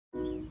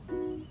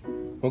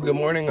Well, good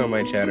morning, all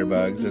my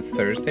chatterbugs. It's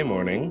Thursday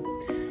morning,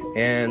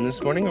 and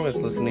this morning I was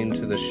listening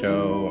to the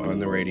show on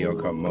the radio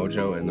called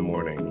Mojo in the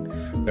Morning.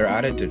 They're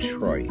out of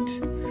Detroit,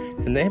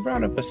 and they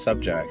brought up a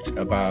subject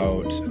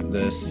about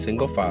this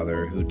single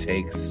father who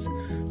takes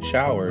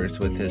showers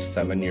with his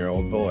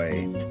 7-year-old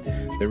boy.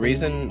 The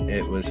reason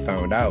it was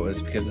found out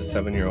was because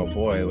the 7-year-old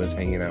boy was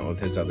hanging out with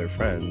his other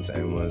friends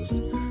and was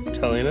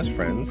telling his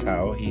friends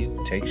how he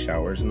takes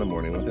showers in the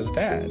morning with his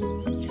dad.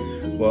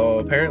 Well,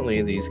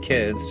 apparently these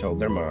kids told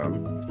their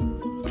mom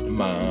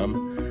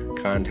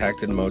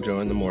contacted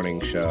Mojo in the Morning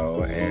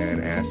show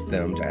and asked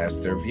them to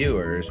ask their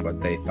viewers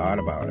what they thought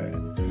about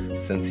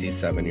it, since he's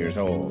 7 years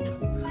old.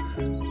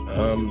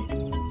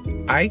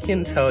 I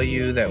can tell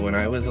you that when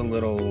I was a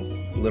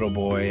little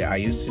boy, I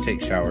used to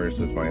take showers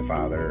with my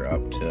father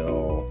up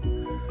till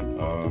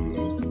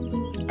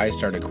I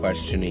started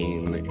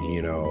questioning,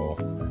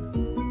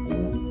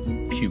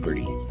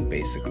 puberty,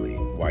 basically,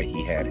 why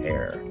he had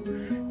hair,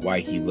 why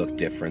he looked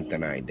different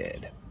than I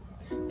did.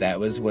 That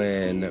was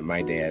when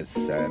my dad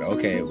said,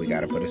 okay, we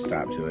got to put a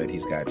stop to it.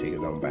 He's got to take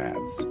his own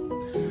baths.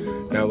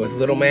 Now with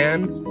little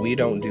man, we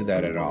don't do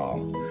that at all.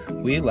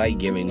 We like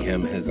giving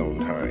him his own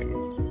time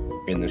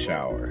in the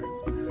shower.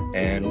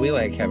 And we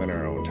like having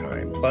our own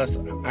time. Plus,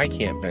 I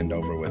can't bend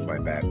over with my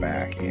bad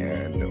back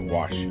and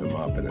wash him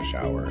up in the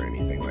shower or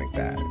anything like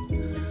that.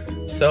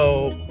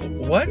 So,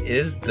 what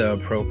is the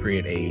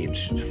appropriate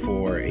age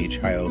for a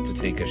child to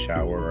take a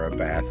shower or a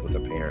bath with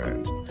a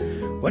parent?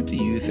 What do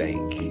you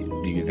think?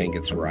 Do you think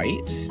it's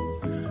right?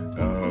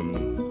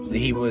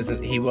 He was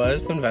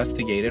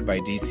investigated by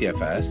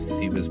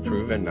DCFS. He was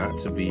proven not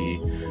to be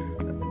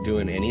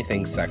doing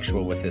anything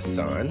sexual with his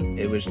son.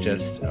 It was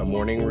just a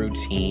morning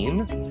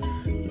routine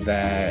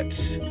that,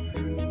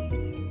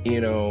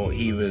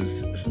 he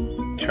was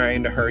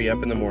trying to hurry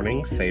up in the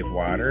morning, save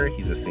water.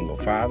 He's a single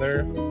father,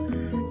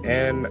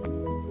 and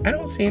I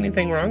don't see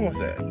anything wrong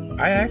with it.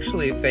 I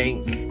actually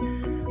think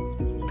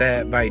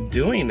that by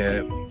doing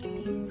it,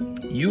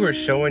 you are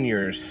showing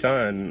your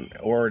son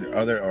or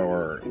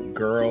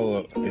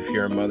girl, if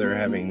you're a mother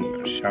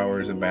having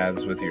showers and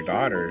baths with your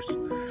daughters,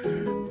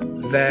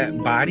 that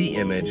body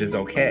image is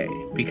okay,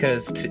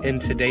 because in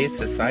today's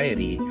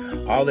society,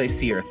 all they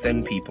see are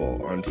thin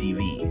people on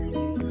TV,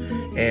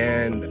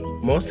 and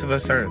most of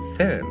us aren't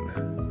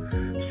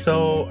thin.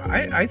 So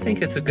I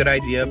think it's a good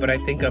idea, but I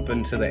think up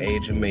until the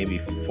age of maybe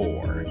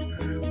 4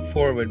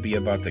 would be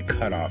about the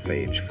cutoff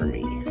age for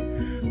me.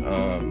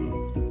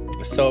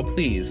 So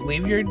please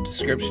leave your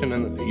description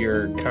and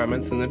your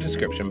comments in the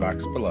description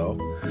box below.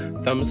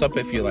 Thumbs up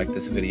if you like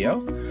this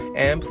video,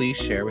 and please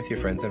share with your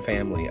friends and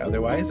family.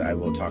 Otherwise, I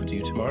will talk to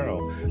you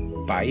tomorrow.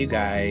 Bye, you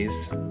guys.